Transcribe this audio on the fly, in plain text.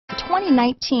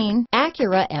2019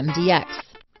 Acura MDX.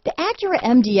 The Acura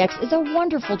MDX is a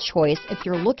wonderful choice if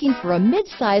you're looking for a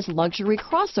mid-size luxury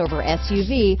crossover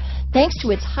SUV thanks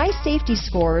to its high safety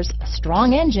scores,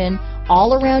 strong engine,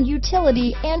 all-around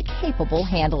utility, and capable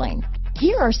handling.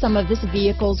 Here are some of this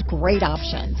vehicle's great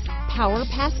options: power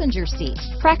passenger seat,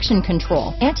 traction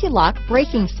control, anti-lock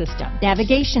braking system,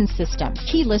 navigation system,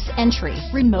 keyless entry,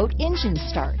 remote engine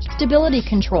start, stability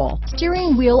control,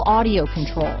 steering wheel audio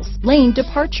controls, lane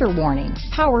departure warning,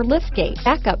 power liftgate,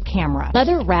 backup camera,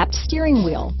 leather-wrapped steering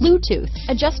wheel, Bluetooth,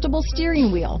 adjustable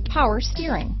steering wheel, power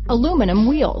steering, aluminum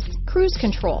wheels, cruise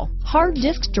control, hard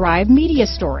disk drive media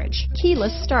storage,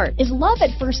 keyless start. Is love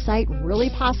at first sight really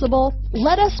possible?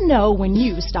 Let us know when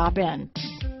you stop in.